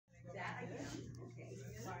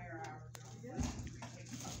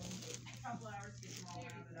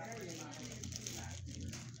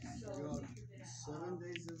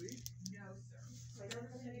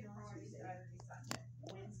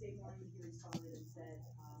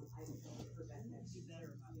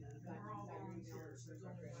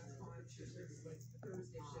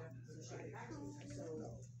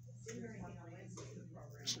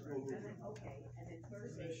okay, and then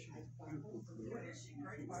Thursday, I got home from work. I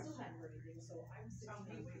still hadn't heard anything, so I'm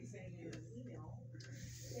sitting there sending you an email.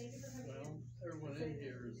 Thank you for coming in. Everyone in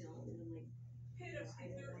here is. If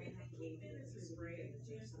they keep in as a spray, the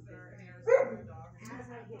chances are an dog. As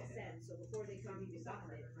I hit send, so before they come, you got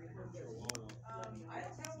it. I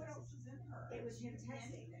don't know what else is in her. It was him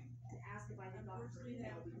texting to ask if I had gotten her Unfortunately,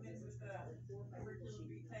 email that would because come in it was with the curriculum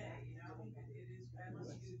vitae, you know, it is,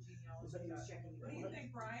 unless you do So he was genealogy. checking. What do you think,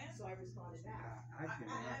 Brian? So I responded back.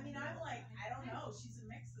 I mean, I'm like, I don't know, she's a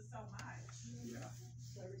mix of so much. Yeah.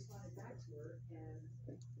 So I responded back to her and.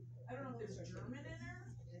 I don't know if there's German in her,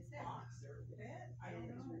 And it's Fox or Fit, I don't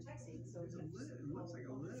know. we're texting, so. It looks like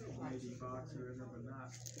a little baby boxer in there, but not.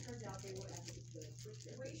 Turns out they were at the switch.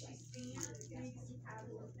 The way she stands, maybe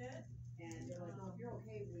compatible with Fit. And they're like, well, if you're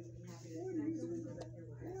okay, we'd be happy to.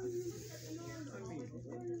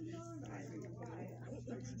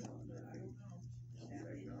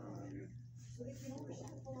 So they came over, she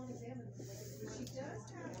had a full on exam, and she does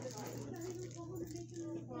have the boxer.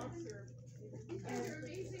 And you're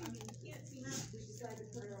amazing, I mean, you can't see that. We decided to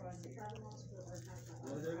put her on the Fathomos for our time.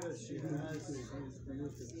 Whatever she has is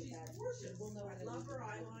beautiful. She's gorgeous, I love her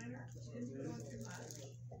eyeliner, she didn't put on too much,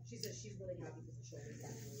 She says she's really happy with the shoulders.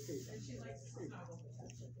 and she likes to snuggle.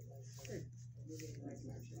 This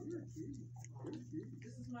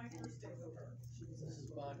is my first day with her. This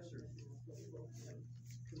is boxer.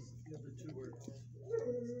 The other two were.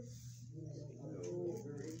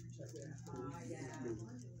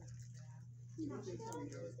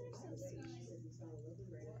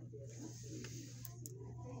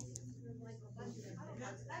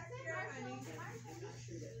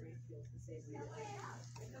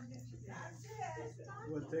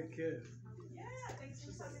 What that kid? Yeah, thanks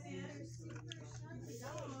for coming in.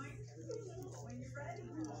 When you're ready.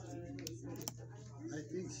 I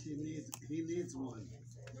think he needs one.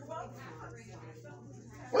 You're welcome.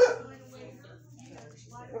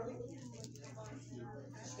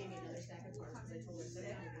 She gave me another stack of cards, because I told her to sit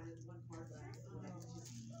down, and wanted one card left.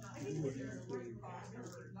 I think if you're worried about her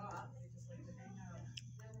or not, they just like to hang out.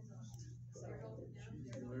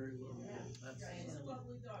 Very well. She's a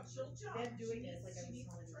lovely dog. She'll jump. Them doing this, like I She was needs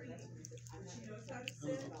telling her, training. I'm not She knows sure how to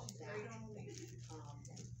sit. about She's that. great on the leash.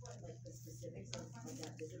 Like the specifics of that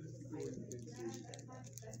visit, because I didn't think that she said that. I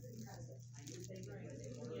knew they were, but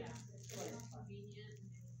they weren't. Yeah.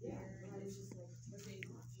 Yeah, I was just like, what they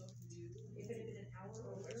want. If it had been an hour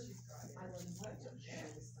earlier, I wouldn't have touched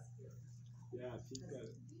it. Yeah, she's got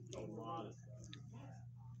a lot of stuff.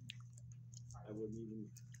 I wouldn't even.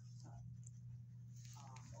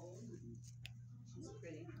 She's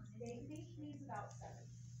pretty. They think he's about 7.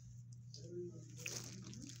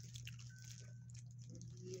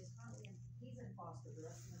 He is currently he's in foster. The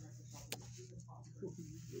rest of them are in foster. He's in foster.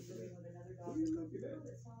 He's living with another dog. What are you looking at?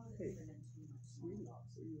 That's all it Hey. is, and then 2 months. Sweet.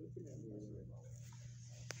 What are you looking at?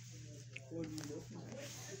 What are you looking at?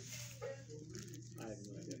 I have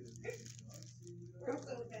no idea.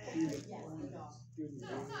 Yes, the dog. Student or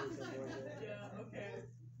something like that. Yeah, okay.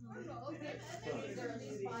 These are at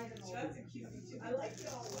least 5 and older. That's a cutie too. I like it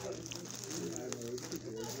all. I don't know. It's just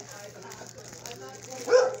weird. I'm not quite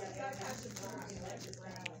sure yet. I have to talk in like this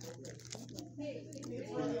round. It's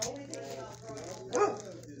one of the only things about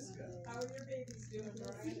How are your babies doing,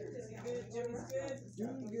 Brian? Is he good? Jimmy's good?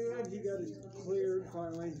 Doing good. He got it cleared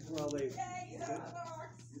finally. Well, they Yay, he's out of the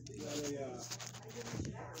box.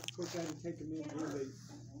 of course, I had to take him in here.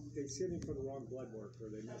 They sent him for the wrong blood work, or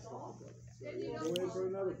they messed up the blood. So they go in for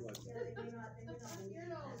another blood work.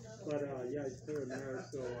 But yeah, he's clear there.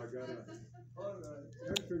 So I gotta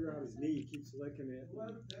trying to figure out his knee. He keeps licking it. All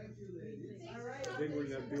right. I think we're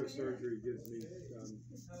gonna have to do a surgery to get his knee done.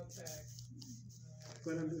 Okay.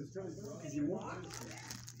 But I'm just telling you, if you want,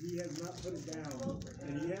 he has not put it down,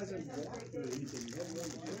 and he hasn't walked or anything. He hasn't run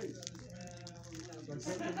the place. So I'm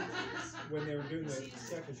thinking, when they were doing the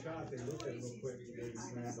second shot, they looked at it real quick and gave him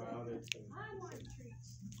antibiotics.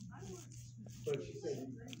 But she said he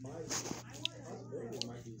might, possibility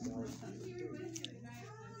might be allergy.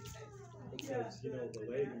 Because, you know, the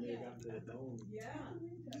leg may have gotten to the bone. Yeah.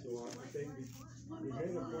 So I think we made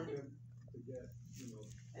an appointment to get, you know,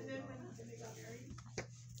 And then when they got married?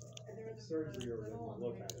 surgery or they'll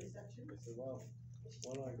look at it. I said, well,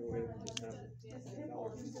 why don't I go ahead and just have an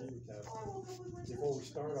allergy test before we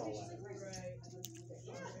start all that. Right.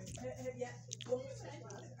 Yeah. What was that?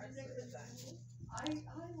 Our next design. I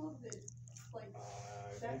love it. Like, I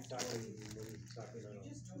think talking, what are you talking about?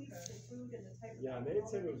 just tweak the food and the type of. Yeah, and they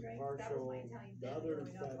said it was alcohol they drink. That partial, was my Italian the thing, other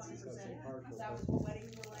growing up, fats and stuff say 20%. partial, That was but the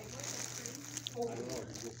wedding, we were like, I don't know,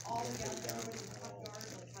 if you just all don't put together, it down everybody in the at front all.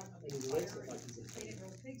 yard, like, have And he looks like he's a They didn't grow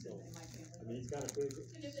pigs So, in my family. I mean, he's got a big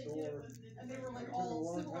store. And they were like It took a all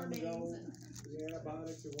long similar time ago. names and. The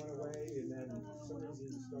antibiotics it went away, and then for some reason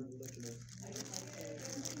he started licking it.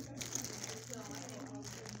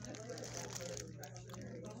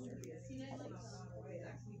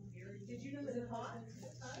 Did you know that it hot?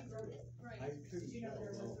 I couldn't tell.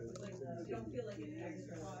 You don't feel like it has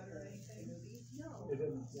hot or anything? No. It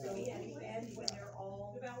didn't. So yeah, and when they're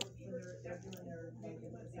all, when they're doing their, like, the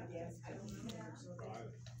dance, I don't know.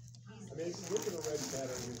 I mean, it's looking a red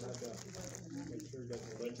pattern, we have to make sure he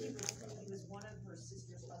doesn't lick it. He was one of her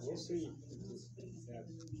sister's. We'll see. He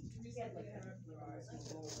had like a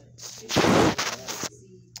role in. See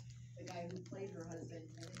the guy who played her husband,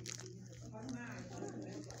 and then you see him as a.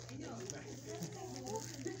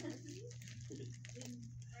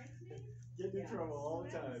 Get in trouble all the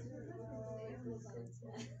time.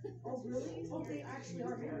 Oh, really? Oh, they actually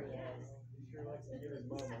are married. He sure likes to give his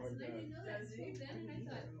mom a hard time. Does he?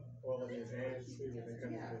 Well, and his hands too, when they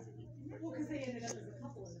come to visit. Well, because they ended up as a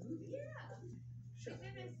couple in the movie. And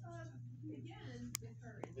then I saw again with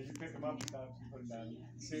her. Did you pick him up, he stops and put him down?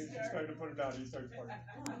 As soon as you start to put him down, he starts barking.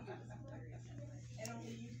 And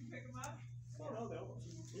only you can pick them up? No, they'll.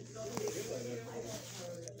 You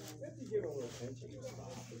have to give a little attention to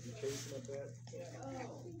stop. If you chase him a bit.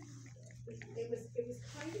 Oh. It was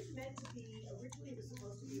kind of meant to be, originally it was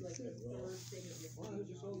supposed to be like the third thing of your. Well,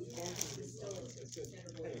 just all this It's still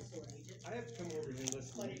Hey, I have to come over here and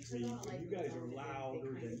listen to you three, but you guys are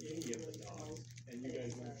louder than any of the dogs, and you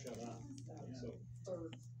guys won't shut up. So,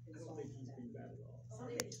 Third. I don't think he's being bad at all.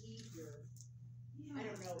 Something to eat your, I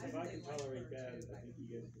don't know. If I can tolerate that, I think you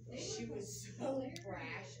guys can tolerate it. She was so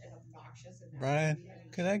brash and obnoxious and. Brian,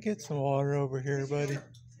 can I get some water over here, buddy? I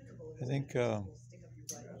think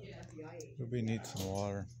Ruby needs some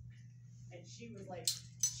water. And she was like,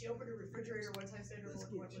 she opened her refrigerator one time, Sandra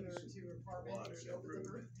went with her to her apartment, and she opened the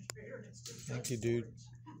refrigerator, and it's just. Thank you, dude.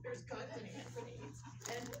 There's guns and amphetamines,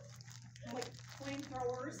 and like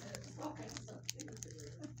flamethrowers and all kinds of stuff in the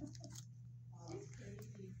refrigerator.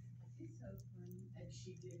 And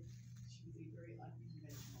she was a very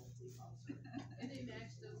unconventional police officer. And they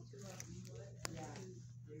matched those two up. Yeah,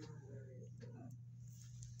 they were hilarious.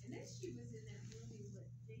 And then she was in that movie with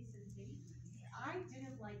Jason Bateman. I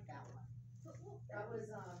didn't like that one. That was,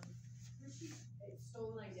 it's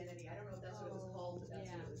Stolen Identity. I don't know if that's what it was called, but that's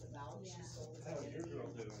what it was about. She Yeah. stole his How's your identity. girl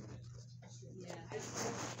doing? Yeah. I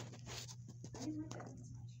didn't like that one as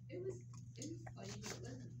much. It was funny, it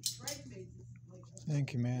wasn't, Bridesmaids is like.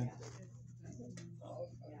 Thank you, man. Yeah.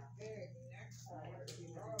 Very. I have to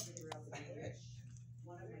figure out the age.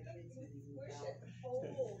 One of my kids when he moved out.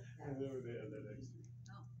 And then they had that extra.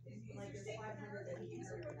 Like there's 500 that he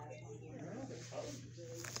considered the last one.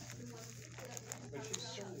 But she's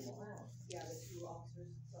so long. Yeah, the two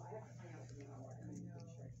officers, so I have to find out the name of it and make sure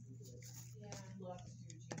I can do it. Yeah. We'll have to do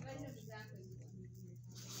change. I know exactly which movie you're talking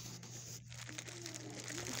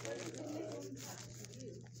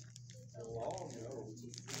Long nose.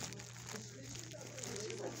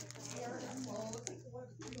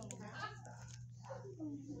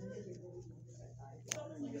 It's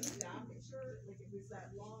almost like a staff picture, like it was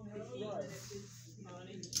that long nose, and it's just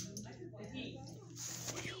funny. The heat.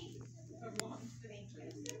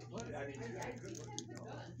 What? I mean, you got a good one.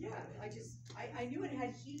 Yeah, I knew it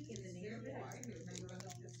had heat in the name of it. I couldn't remember.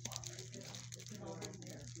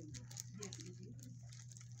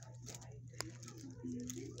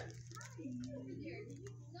 Over there, did you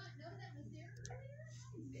not know that was there earlier?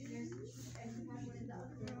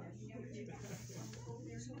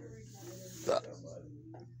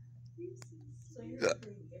 So here's the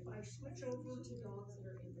thing, if I switch over to dogs that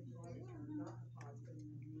are in the dog pound, not the pods, but in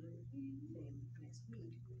the main thing next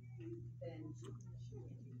week, then she can't be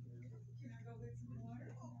here. Can I go get some water?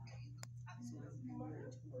 So I'm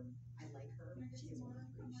very torn. I like her, she is one of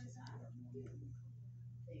the greatest thing.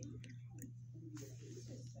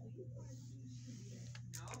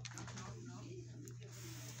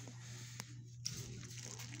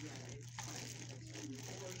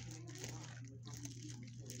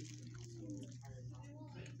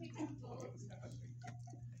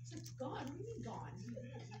 Gone, what do you mean gone?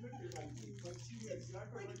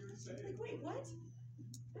 Exactly what you were saying. Like, wait, what?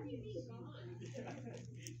 What do you mean gone?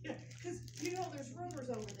 Yeah, cause you know, there's rumors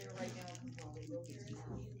over there right now, well, they will be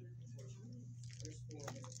tomorrow. There's 4.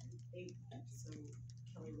 So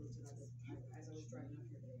Kelly looked it up, as I was driving up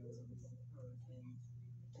here today, I was on the phone with her, and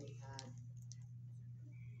they had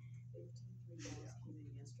 53 dogs came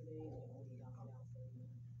in yesterday, and they only got it out for a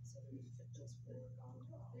minute. So there's 4 gone.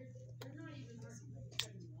 They're not even drinking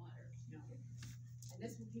water. No. And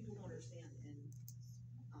that's what people don't understand, and,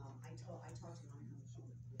 I talked to Ryan on the phone,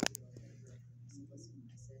 listen,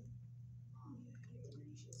 I said, and then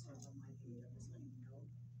you should start on my page, I'm just letting you know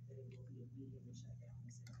that it will be immediately shut down.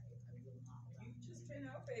 I said, I will not allow. You just been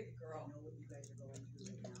out, baby girl. I know what you guys are going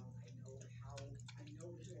through right now. I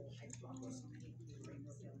know this whole, I talked to so many people who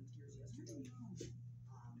broke down in tears yesterday.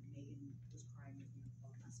 Megan was crying with me on the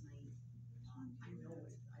phone last night. I know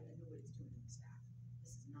what it's doing to the staff.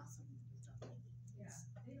 This is not something that was done lately. Yeah.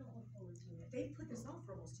 They don't look forward to it. They put this off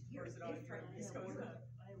for almost a year. Where's it on? They've tried this order.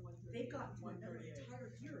 They've got one another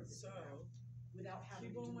entire year of this So, without having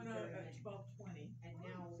to do Cubone went out very at many. 12:20. And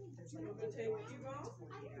now there's like. You want to take Cubone?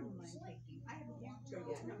 48 hours. I haven't walked through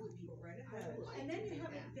yet. Go right ahead. And then you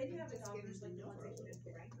have a dog who's like the ones they put in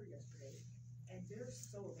for Ranker yesterday, and they're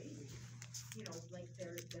so amazing. You know, like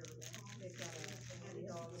they've got a handy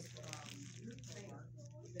dog trainer,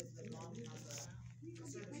 the mom has a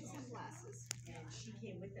service dog. Glasses. And she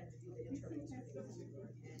came with them to do the intro yesterday.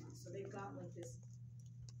 And so they've got like this,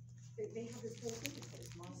 they have this whole thing in place.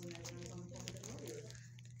 Mom, when I was on the phone with them earlier,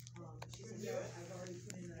 she said, yeah, I've already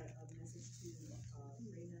put in a message to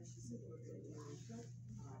Rena. She said, we're going to do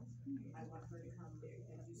I want her to come and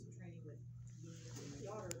do some training with me and my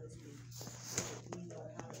daughter this week, so that we know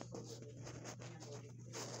how to appropriately handle it.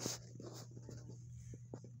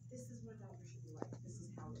 This is what doctor should be like. This is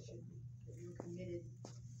how it should be. If you're committed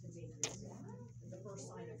to make this the first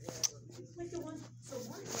sign of whatever. Like the one, so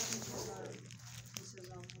one person told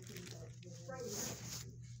Friday night.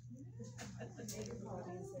 Megan called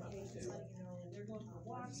me and said, hey, just letting you know, they're going for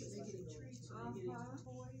walks, they're getting treats, they're getting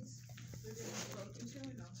toys. They're getting broken too,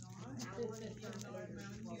 and I'm not.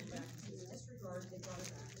 Disregard, they brought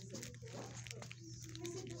it back. I said, what?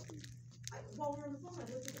 I said, while we're on the phone, I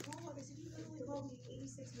looked at the call log. I said, you literally called me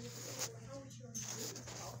 86 minutes ago. How are you on the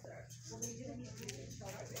call there? Well, they didn't need to get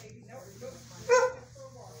shot. No, go for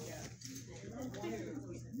a walk. Yeah. And then one other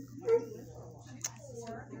person, went for a walk.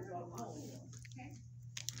 Their dog home.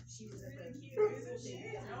 She was at the. Isn't she?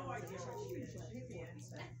 No, I can't.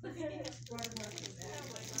 Brought her home.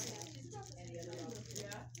 And the other dog.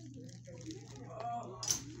 Yeah. Oh,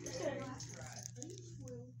 big stride.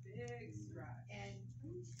 Big stride. And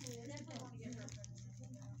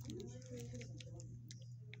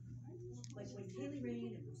like when Kaylee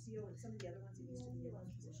Rain and Lucio and some of the other ones that used to be in those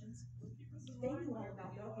positions, they knew all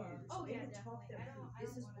about dog behaviors. Oh, They yeah, would talk them through,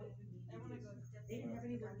 this is what we need to do. They didn't have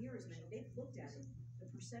anywhere near as many. They've looked at it. The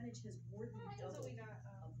percentage has more than doubled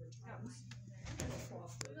of returns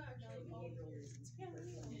across the behavioral reasons. Did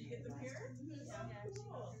you get them here?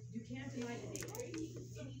 Cool. You can't deny the data.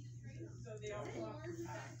 So they all walk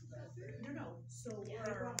back. No. So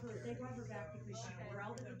they brought her back because we're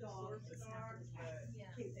out with the dog and snapped the cat.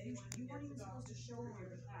 Okay, you weren't even supposed to show her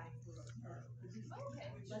the cat for a week.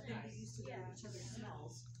 Let them get used to each other's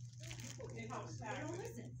smells. It helps They pack. don't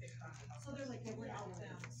listen. So they're like, hey, we're out with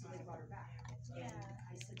them, so they brought her back. And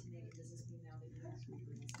I said to Megan, does this mean now that you're not treating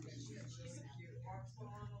her? She's cute. Walks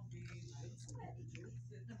on the beach.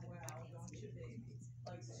 Sitting well, don't you, baby?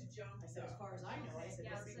 Likes to jump. I said, as far as I know, I said,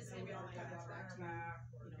 Yeah, this is so the we same all dog I gotta brought back to turn her back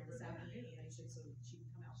or you know, give this her afternoon. I said, so she can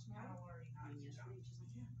come out I tomorrow. don't worry, I mean, yesterday,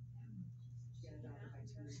 she's like, yeah. She got adopted by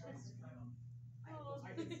 2 years ago.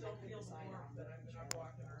 I can still feel the warmth that I've been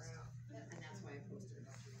walking around. And that's why I posted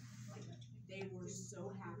about her. Like, they were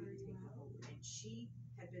so happy to take her home, and she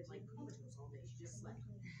had been like comatose all day. She just slept.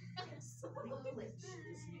 And something clicked. She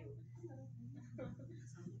just knew.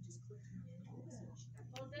 Something just clicked in her head. All of a sudden, she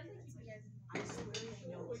got. Well, definitely keep you guys in I swear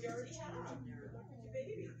I know. Well, you already there's a change have. in their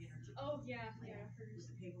Baby. energy. Oh, yeah, Like, yeah. with the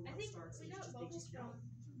I paperwork think starts, we and got they bubbles just know.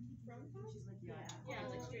 from She's like, yeah.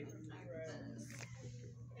 Yeah, like straight from Right.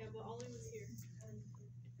 Yeah, but Ollie was here.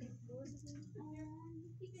 What was his name?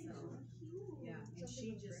 So, yeah, and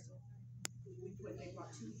she just, they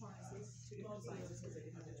brought 2 harnesses, 2 different sizes, so they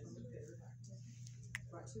didn't have to turn the fitter.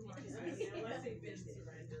 Brought 2 harnesses. Unless they've been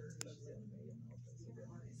surrendered.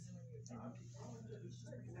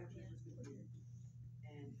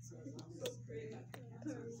 And so as long So as. pretty.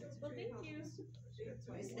 Well, thank you.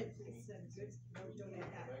 So I said, good, no, don't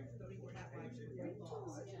eat that, don't eat that much, great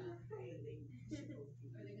balls. And they should both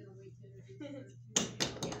be. Are they gonna wait till?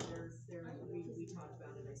 Yeah, we talked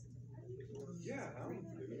about it, I said. Yeah, I would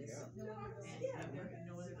do it, yeah. And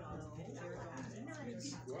no other dogs, their dogs, and their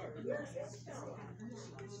cats.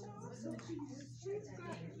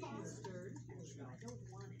 I don't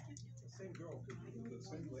want it. Same girl, the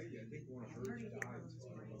same lady, I think one of hers died, so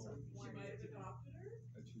I don't know. She might have adopted her.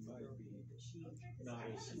 That she might be She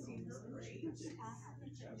nice. seems great.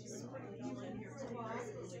 That's So you were in here for a while,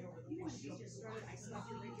 she just started, I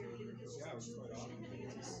stopped her right here to get her. Yeah, it was quite awesome.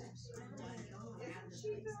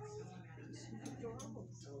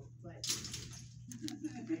 So, but.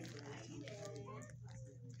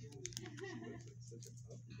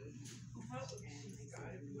 How old she's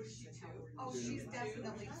got? What is she, 2? Oh, she's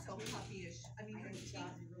definitely so puppyish. I mean, her teeth.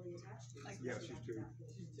 Like, Yeah, she's 2.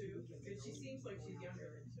 She's 2? And she seems like she's younger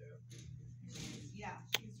than 2. yeah,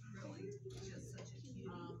 she's really just such a cutie.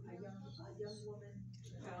 A young woman.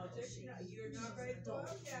 You're not ready to go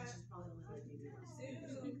out yet.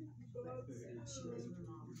 Soon. Go out soon.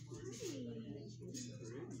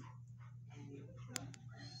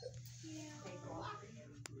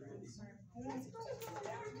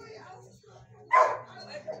 Everybody else.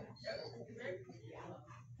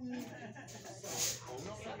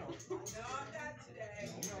 No, I'm not today.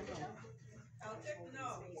 Celtic, no.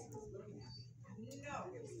 No.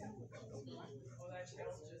 Oh, that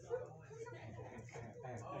shell's just going.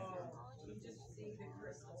 Oh, you just see the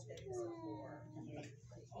crystal things before.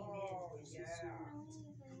 Oh, yeah.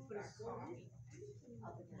 Put a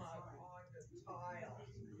coffee mug on the tile.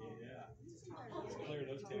 Yeah. Clear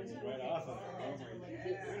those tables right off of it. Oh my God.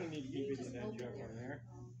 We don't need to keep it in that junk on there.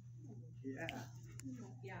 Yeah.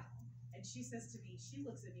 Yeah. And she says to me, she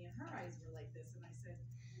looks at me and her eyes were like this. And I said,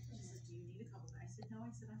 she says, do you need a couple? I said, no.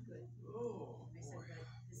 I said, I'm good. Oh. I said, but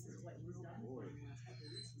this is what he's done for me the last couple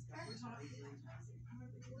of weeks. He's got me talking very fast.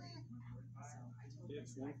 So I told him,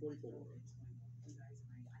 It's 1:44.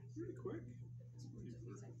 Pretty quick.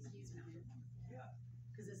 Yeah.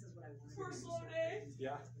 Because this is what I wanted. First slow day.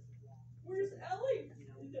 Yeah. Where's Ellie?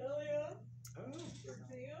 Is Ellie on? I don't know.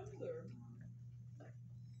 Exams or?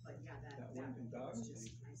 But yeah, That one in dog. was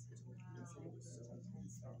just, I said to her, he said it was so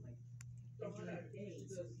intense, but like, Dawn,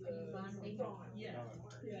 days. Dawn. Dawn. Yeah.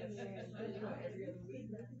 Yeah. Every other week.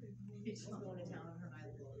 She's going to town on her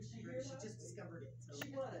island. She just discovered it. So. She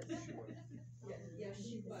was. She was. Yeah,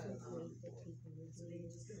 she was.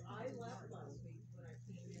 I left last week when I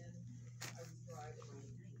came in. I was driving.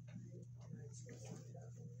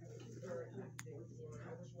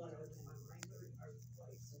 I was let out my mind. I was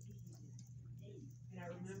like, and I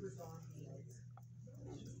remember Dawn being like,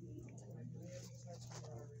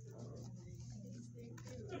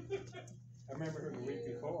 I remember her the week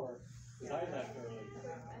before, because I left early.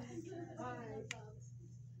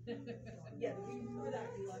 yeah, the week before that,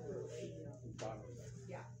 we left early. Bottom of it.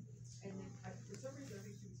 Yeah, and then for some reason